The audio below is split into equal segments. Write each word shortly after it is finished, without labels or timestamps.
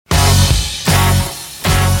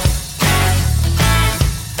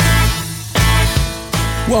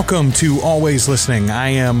Welcome to Always Listening. I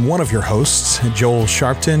am one of your hosts, Joel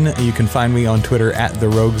Sharpton. You can find me on Twitter at The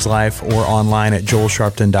Rogues Life or online at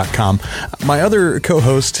joelsharpton.com. My other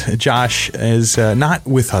co-host, Josh, is not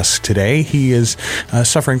with us today. He is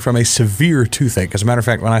suffering from a severe toothache. As a matter of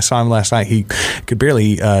fact, when I saw him last night, he could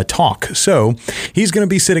barely talk. So he's going to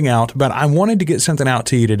be sitting out, but I wanted to get something out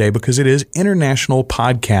to you today because it is International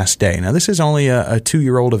Podcast Day. Now, this is only a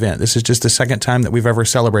 2-year-old event. This is just the second time that we've ever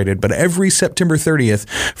celebrated, but every September 30th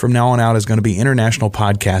from now on out is going to be International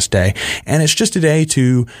Podcast Day. And it's just a day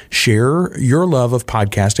to share your love of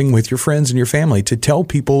podcasting with your friends and your family, to tell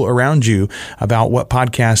people around you about what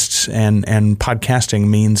podcasts and podcasting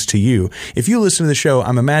means to you. If you listen to the show,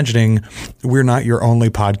 I'm imagining we're not your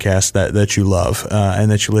only podcast that you love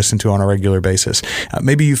and that you listen to on a regular basis.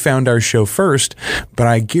 Maybe you found our show first, but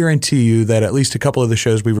I guarantee you that at least a couple of the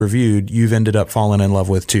shows we've reviewed, you've ended up falling in love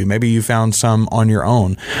with too. Maybe you found some on your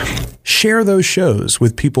own. Share those shows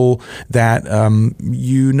with people that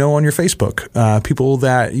you know on your Facebook, people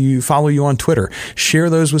that you follow you on Twitter. Share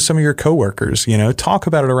those with some of your coworkers. Talk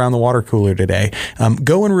about it around the water cooler today.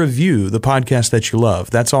 Go and review the podcast that you love.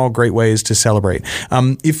 That's all great ways to celebrate.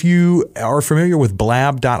 If you are familiar with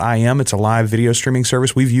blab.im, it's a live video streaming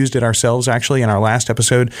service. We've used it ourselves, actually. In our last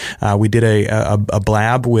episode, we did a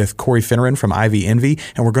blab with Corey Finneran from Ivy Envy,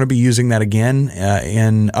 and we're going to be using that again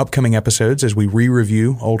in upcoming episodes as we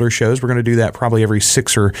re-review older shows. We're going to do that probably every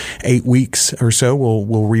 6 or 8 weeks or so.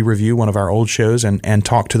 We'll re-review one of our old shows and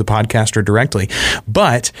talk to the podcaster directly.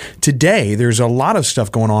 But today, there's a lot of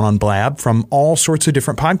stuff going on Blab from all sorts of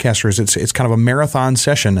different podcasters. It's kind of a marathon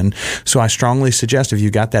session. And so I strongly suggest if you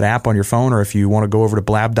got that app on your phone or if you want to go over to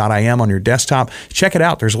blab.im on your desktop, check it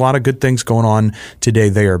out. There's a lot of good things going on today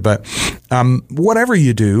there. But whatever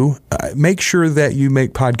you do, make sure that you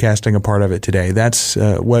make podcasting a part of it today. That's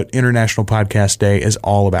what International Podcast Day is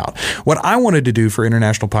all about. What I wanted to do for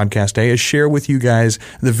International Podcast Day is share with you guys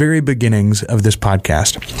the very beginnings of this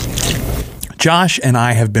podcast. Josh and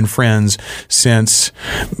I have been friends since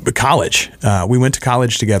college. We went to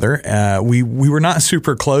college together. We were not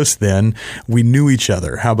super close then. We knew each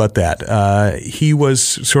other. How about that? He was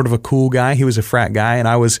sort of a cool guy. He was a frat guy, and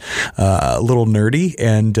I was a little nerdy.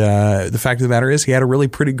 And the fact of the matter is he had a really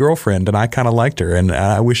pretty girlfriend, and I kind of liked her, and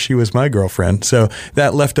I wish she was my girlfriend. So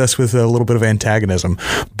that left us with a little bit of antagonism.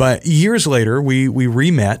 But years later, we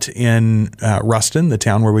re-met in Ruston, the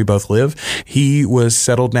town where we both live. He was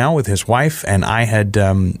settled now with his wife, and I had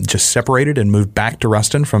just separated and moved back to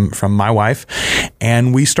Ruston from my wife,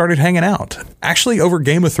 and we started hanging out. Actually, over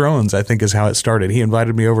Game of Thrones, I think is how it started. He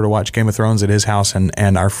invited me over to watch Game of Thrones at his house,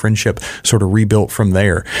 and our friendship sort of rebuilt from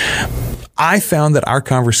there. I found that our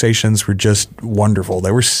conversations were just wonderful.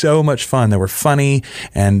 They were so much fun. They were funny,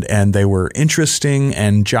 and they were interesting,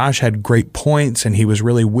 and Josh had great points, and he was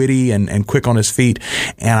really witty and quick on his feet,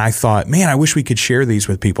 and I thought, man, I wish we could share these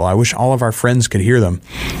with people. I wish all of our friends could hear them.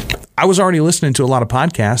 I was already listening to a lot of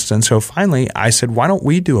podcasts, and so finally I said, why don't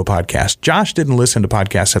we do a podcast? Josh didn't listen to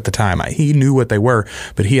podcasts at the time. He knew what they were,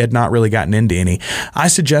 but he had not really gotten into any. I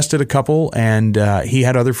suggested a couple, and he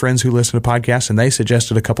had other friends who listened to podcasts, and they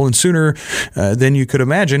suggested a couple, and sooner than you could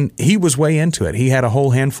imagine, he was way into it. He had a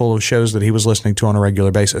whole handful of shows that he was listening to on a regular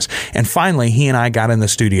basis. And finally, he and I got in the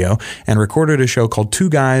studio and recorded a show called Two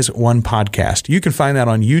Guys, One Podcast. You can find that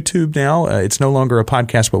on YouTube now. It's no longer a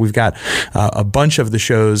podcast, but we've got a bunch of the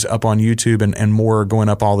shows up on YouTube and more going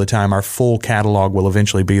up all the time. Our full catalog will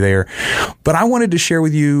eventually be there. But I wanted to share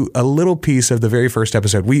with you a little piece of the very first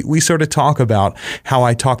episode. We sort of talk about how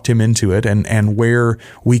I talked him into it and where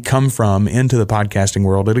we come from into the podcasting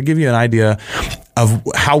world. It'll give you an idea of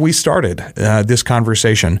how we started this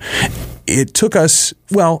conversation. It took us,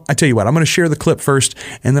 well, I tell you what, I'm going to share the clip first,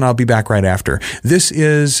 and then I'll be back right after. This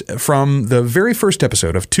is from the very first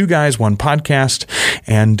episode of Two Guys, One Podcast,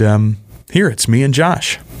 and here it's me and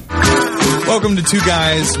Josh. Welcome to Two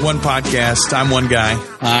Guys, One Podcast. I'm one guy.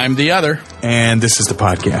 I'm the other. And this is the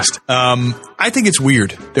podcast. I think it's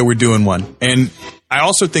weird that we're doing one. And I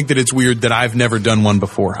also think that it's weird that I've never done one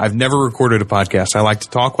before. I've never recorded a podcast. I like to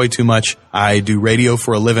talk way too much. I do radio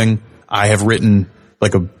for a living. I have written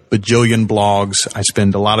like a bajillion blogs. I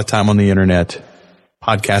spend a lot of time on the internet.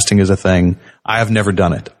 Podcasting is a thing. I have never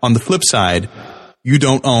done it. On the flip side, you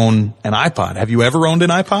don't own an iPod. Have you ever owned an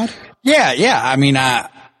iPod? Yeah. I mean,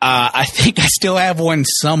 I think I still have one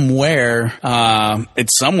somewhere.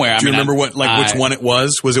 It's somewhere. Do you remember which one it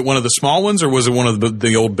was? Was it one of the small ones or was it one of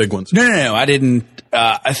the old big ones? No. I didn't.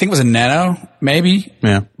 I think it was a Nano, maybe.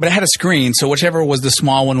 Yeah. But it had a screen, so whichever was the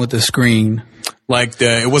small one with the screen. Like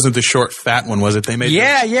it wasn't the short fat one, was it? They made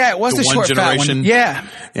it was the short fat one. Yeah.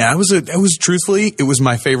 It was truthfully, it was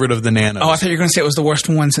my favorite of the Nanos. Oh, I thought you were going to say it was the worst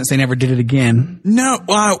one since they never did it again. No,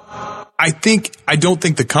 well, I don't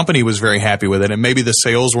think the company was very happy with it, and maybe the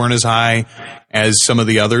sales weren't as high as some of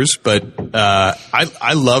the others, but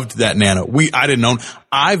I loved that Nano.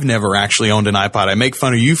 I've never actually owned an iPod. I make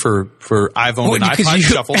fun of you for I've owned an iPod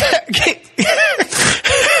Shuffle.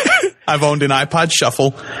 I've owned an iPod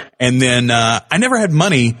Shuffle, and then I never had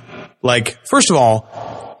money. Like, first of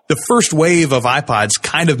all, the first wave of iPods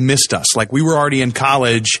kind of missed us. Like, we were already in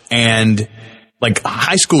college, and like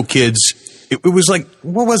high school kids, it was like,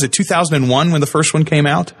 what was it, 2001 when the first one came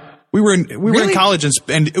out? We were in college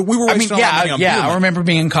and we were wasting a lot of money on Bielman. I remember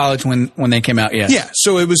being in college when they came out. Yes. Yeah.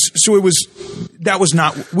 So it was that was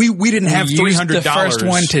not, we didn't have $300. The first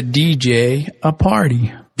one to DJ a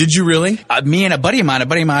party. Did you really? Me and a buddy of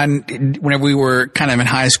mine, whenever we were kind of in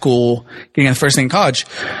high school, getting in the first thing in college,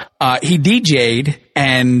 he DJ'd,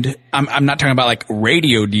 and I'm not talking about like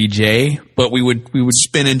radio DJ, but we would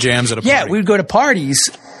spin in jams at a party. Yeah, we would go to parties.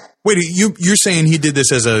 Wait, you're saying he did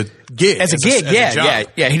this as a gig? As a gig, yeah.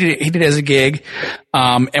 He did it as a gig.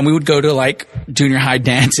 And we would go to like junior high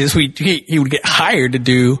dances. He would get hired to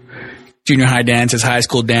do junior high dances, high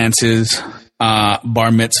school dances, bar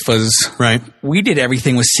mitzvahs. Right. We did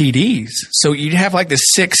everything with CDs. So you'd have like the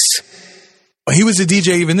 6. He was a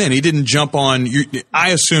DJ even then. He didn't jump on.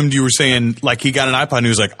 I assumed you were saying like he got an iPod and he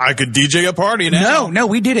was like, I could DJ a party now. No,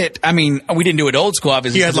 we did it. I mean, we didn't do it old school,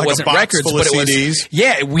 obviously. He had like it wasn't a box records, full of but CDs. It was,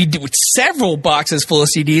 yeah, we did several boxes full of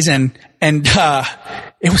CDs, and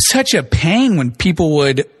it was such a pain when people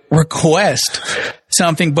would request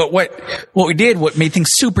something. But what made things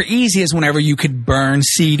super easy is whenever you could burn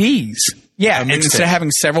CDs. Yeah, and instead of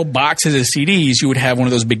having several boxes of CDs, you would have one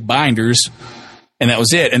of those big binders. And that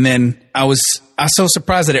was it. And then I was so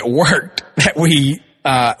surprised that it worked that we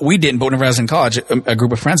didn't. But whenever I was in college, a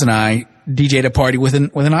group of friends and I DJ'd a party with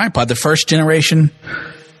an iPod, the first generation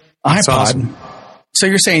iPod. Awesome. So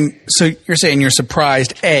you're saying you're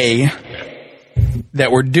surprised, A,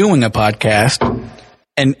 that we're doing a podcast,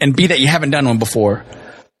 and B, that you haven't done one before.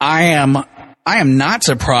 I am not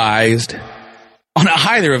surprised on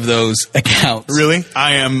either of those accounts. Really?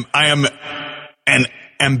 I am an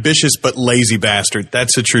ambitious but lazy bastard.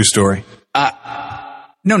 That's a true story.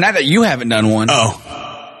 No, not that you haven't done one.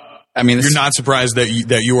 Oh, I mean, you're not surprised that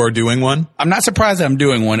you are doing one? I'm not surprised that I'm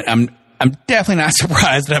doing one. I'm definitely not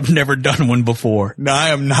surprised that I've never done one before. No, I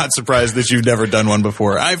am not surprised that you've never done one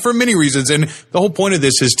before. For many reasons, and the whole point of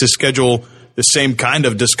this is to schedule the same kind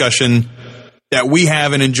of discussion that we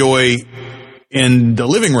have and enjoy in the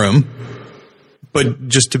living room, but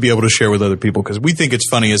just to be able to share with other people, because we think it's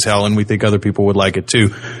funny as hell and we think other people would like it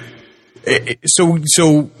too.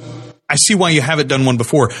 So I see why you haven't done one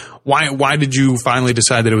before. Why did you finally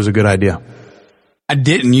decide that it was a good idea? I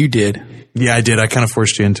didn't. You did. Yeah, I did. I kind of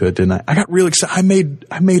forced you into it, didn't I? I got real excited.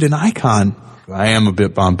 I made an icon. I am a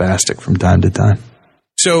bit bombastic from time to time.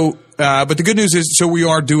 So, but the good news is, so we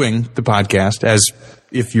are doing the podcast. As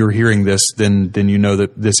if you're hearing this, then you know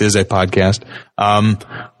that this is a podcast.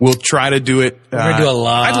 We'll try to do it. We're gonna do a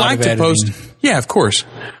lot. I'd like to post. Yeah, of course.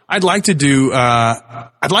 I'd like to do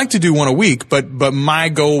one a week, but my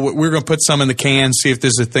goal, we're going to put some in the can, see if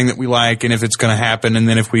there's a thing that we like and if it's going to happen. And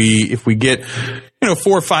then if we get, 4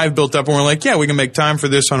 or 5 built up and we're like, yeah, we can make time for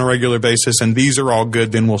this on a regular basis and these are all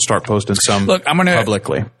good, then we'll start posting some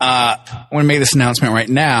publicly. I'm going to make this announcement right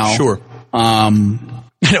now. Sure. I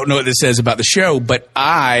don't know what this says about the show, but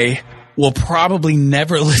I will probably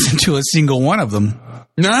never listen to a single one of them.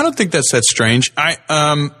 No, I don't think that's that strange. I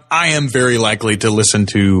am very likely to listen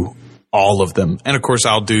to all of them, and of course,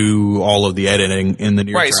 I'll do all of the editing in the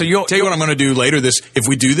near term. Right. So you'll tell you what I'm going to do later. If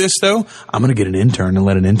we do this though, I'm going to get an intern and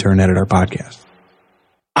let an intern edit our podcast.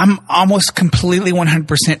 I'm almost completely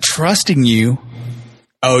 100% trusting you.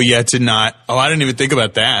 Oh yeah, to not. Oh, I didn't even think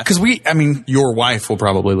about that. Because your wife will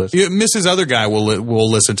probably listen. Mrs. Other Guy will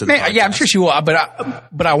listen to the podcast. Yeah, I'm sure she will,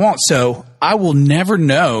 but I won't. So I will never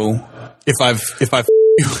know if I've.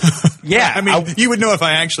 Yeah, I mean, you would know if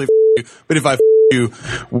I actually you, but if I you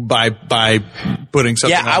by putting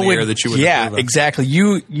something on the air that you would. Yeah, exactly.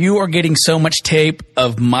 You are getting so much tape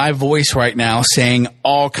of my voice right now saying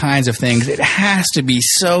all kinds of things. It has to be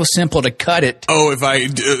so simple to cut it. Oh, if I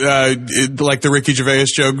like the Ricky Gervais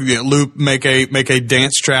joke, loop make a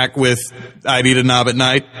dance track with "I'd Eat a Knob at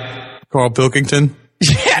Night," Carl Pilkington.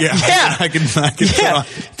 Yeah. I can. Yeah.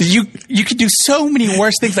 You could do so many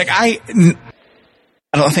worse things. Like I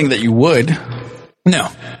don't think that you would. No.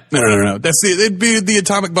 It'd be the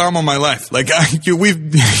atomic bomb on my life. Like you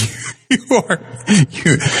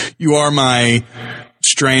are my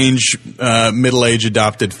strange middle-aged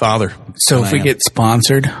adopted father. So if we get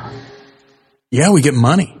sponsored, yeah, we get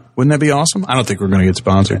money. Wouldn't that be awesome? I don't think we're going to get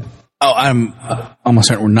sponsored. Oh, I'm almost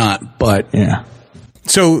certain we're not, but yeah.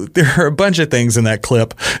 So there are a bunch of things in that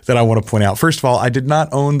clip that I want to point out. First of all, I did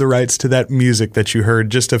not own the rights to that music that you heard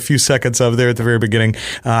just a few seconds of there at the very beginning.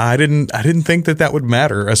 I didn't think that would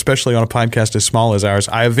matter, especially on a podcast as small as ours.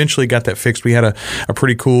 I eventually got that fixed. We had a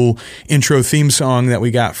pretty cool intro theme song that we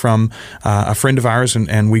got from a friend of ours,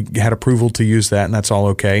 and we had approval to use that, and that's all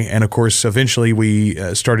okay. And of course, eventually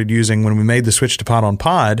we started using, when we made the switch to Pod on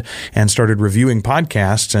Pod and started reviewing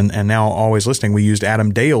podcasts, and now Always Listening, we used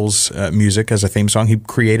Adam Dale's music as a theme song. He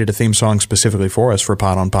created a theme song specifically for us for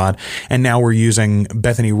Pod on Pod. And now we're using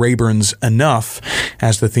Bethany Rayburn's Enough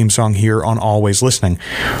as the theme song here on Always Listening.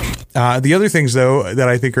 The other things, though, that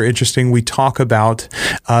I think are interesting, we talk about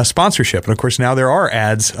sponsorship. And of course, now there are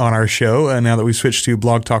ads on our show, now that we've switched to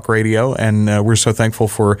Blog Talk Radio. And we're so thankful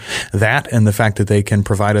for that and the fact that they can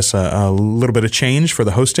provide us a little bit of change for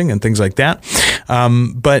the hosting and things like that.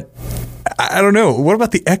 But I don't know. What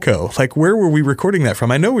about the echo? Like, where were we recording that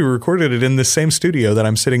from? I know we recorded it in the same studio that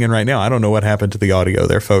I'm sitting in right now. I don't know what happened to the audio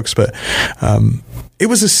there, folks, but it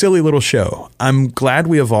was a silly little show. I'm glad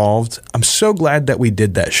we evolved. I'm so glad that we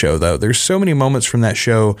did that show, though. There's so many moments from that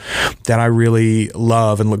show that I really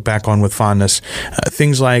love and look back on with fondness.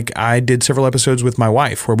 Things like I did several episodes with my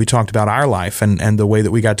wife where we talked about our life and the way that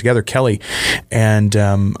we got together, Kelly, and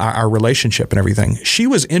our relationship and everything. She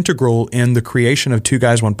was integral in the creation of Two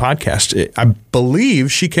Guys, One Podcast. I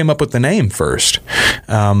believe she came up with the name first.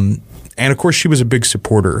 And of course, she was a big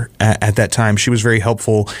supporter at that time. She was very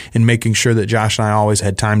helpful in making sure that Josh and I always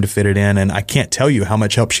had time to fit it in. And I can't tell you how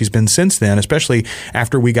much help she's been since then, especially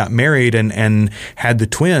after we got married and had the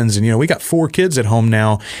twins. And, we got 4 kids at home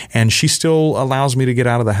now, and she still allows me to get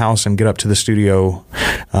out of the house and get up to the studio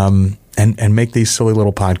and make these silly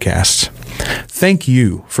little podcasts. Thank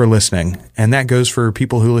you for listening. And that goes for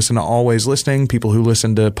people who listen to Always Listening, people who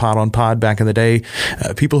listen to Pod on Pod back in the day,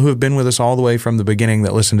 people who have been with us all the way from the beginning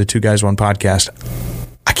that listen to Two Guys, One Podcast.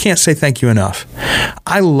 I can't say thank you enough.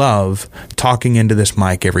 I love talking into this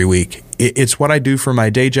mic every week. It's what I do for my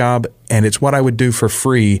day job, and it's what I would do for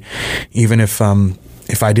free, even if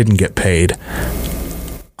I didn't get paid.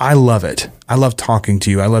 I love it. I love talking to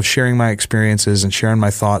you. I love sharing my experiences and sharing my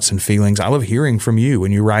thoughts and feelings. I love hearing from you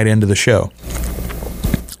when you write into the show.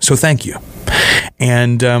 So thank you.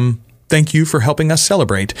 And thank you for helping us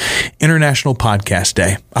celebrate International Podcast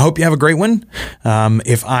Day. I hope you have a great one.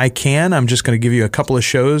 If I can, I'm just going to give you a couple of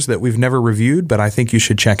shows that we've never reviewed, but I think you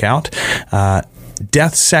should check out.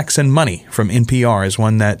 Death, Sex, and Money from NPR is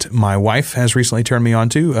one that my wife has recently turned me on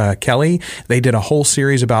to. Kelly, they did a whole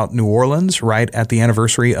series about New Orleans right at the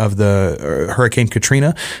anniversary of the Hurricane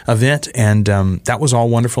Katrina event, and that was all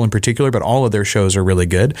wonderful in particular, but all of their shows are really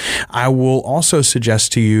good. I will also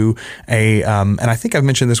suggest to you and I think I've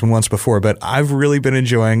mentioned this one once before, but I've really been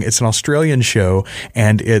enjoying, it's an Australian show,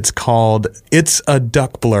 and it's called It's a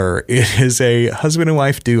Duck Blur. It is a husband and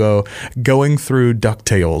wife duo going through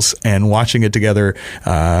DuckTales and watching it together.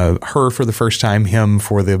 Her for the first time, him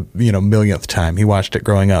for the millionth time. He watched it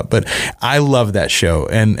growing up, but I love that show,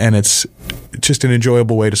 and it's just an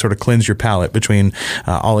enjoyable way to sort of cleanse your palate between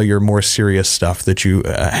all of your more serious stuff that you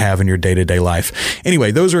have in your day-to-day life.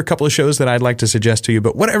 Anyway, those are a couple of shows that I'd like to suggest to you,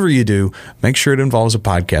 but whatever you do, make sure it involves a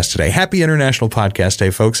podcast today. Happy International Podcast Day,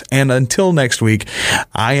 folks, and until next week,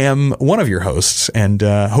 I am one of your hosts, and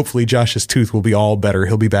hopefully Josh's tooth will be all better.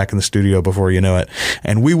 He'll be back in the studio before you know it,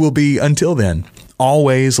 and we will be, until then,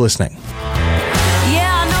 always listening.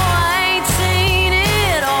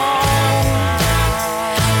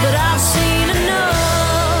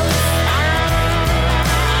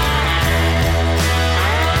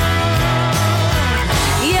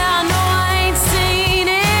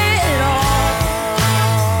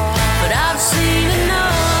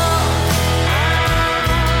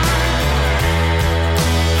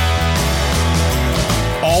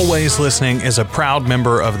 Always Listening is a proud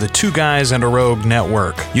member of the Two Guys and a Rogue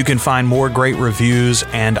Network. You can find more great reviews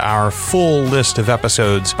and our full list of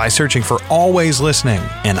episodes by searching for Always Listening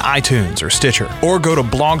in iTunes or Stitcher, or go to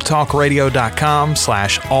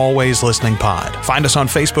blogtalkradio.com/alwayslisteningpod. Find us on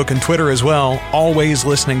Facebook and Twitter as well, Always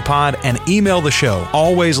Listening Pod, and email the show,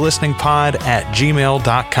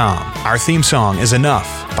 alwayslisteningpod@gmail.com. Our theme song is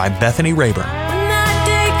Enough by Bethany Rayburn.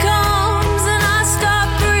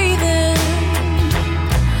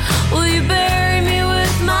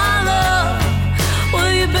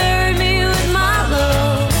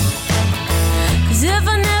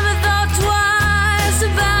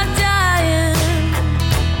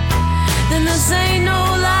 Ain't no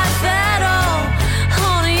life at all,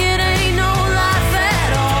 honey, it ain't no life at all.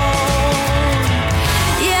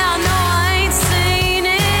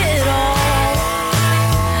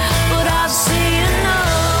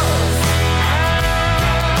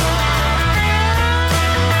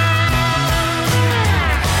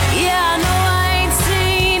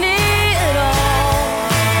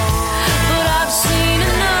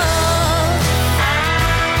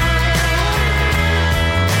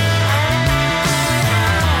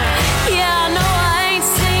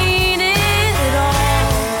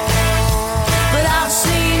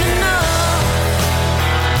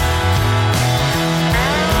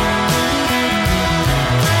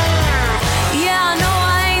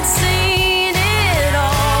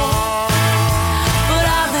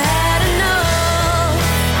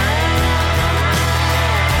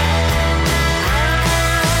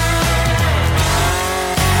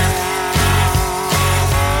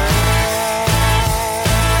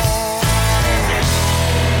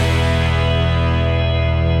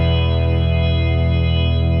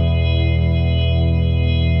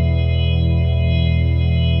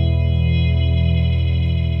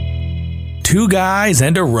 Two guys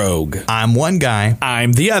and a rogue. I'm one guy,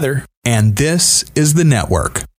 I'm the other. and this is The Network.